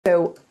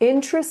So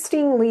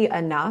interestingly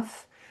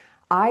enough,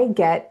 I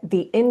get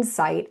the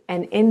insight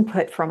and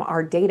input from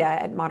our data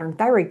at Modern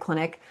Thyroid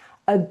Clinic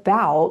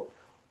about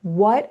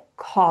what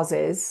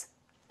causes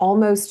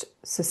almost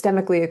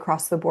systemically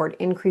across the board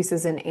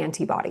increases in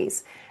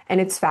antibodies.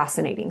 And it's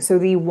fascinating. So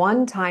the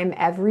one time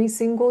every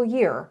single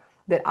year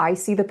that I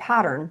see the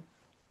pattern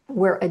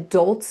where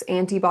adults'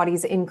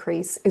 antibodies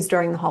increase is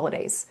during the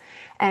holidays.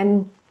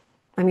 And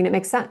I mean, it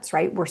makes sense,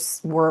 right?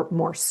 We're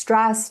more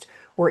stressed,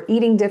 we're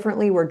eating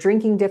differently, we're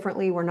drinking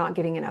differently, we're not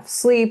getting enough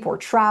sleep, we're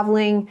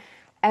traveling.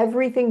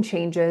 Everything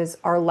changes,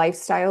 our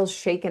lifestyle's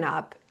shaken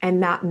up,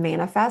 and that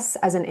manifests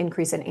as an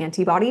increase in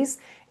antibodies.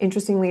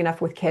 Interestingly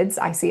enough, with kids,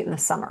 I see it in the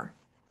summer.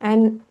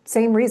 And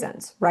same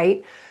reasons,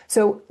 right?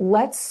 So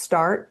let's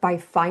start by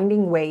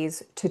finding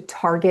ways to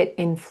target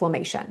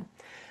inflammation.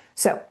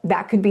 So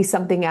that could be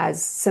something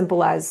as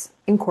simple as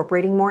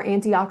incorporating more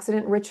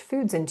antioxidant-rich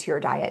foods into your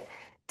diet,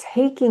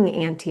 taking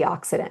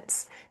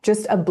antioxidants,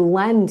 just a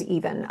blend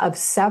even of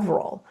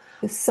several.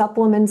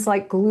 Supplements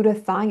like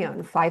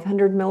glutathione,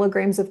 500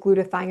 milligrams of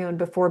glutathione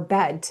before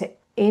bed to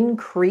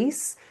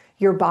increase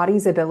your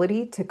body's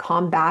ability to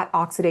combat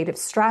oxidative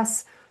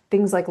stress.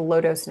 Things like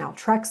low-dose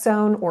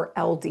naltrexone or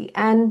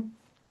LDN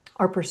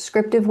are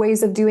prescriptive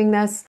ways of doing this.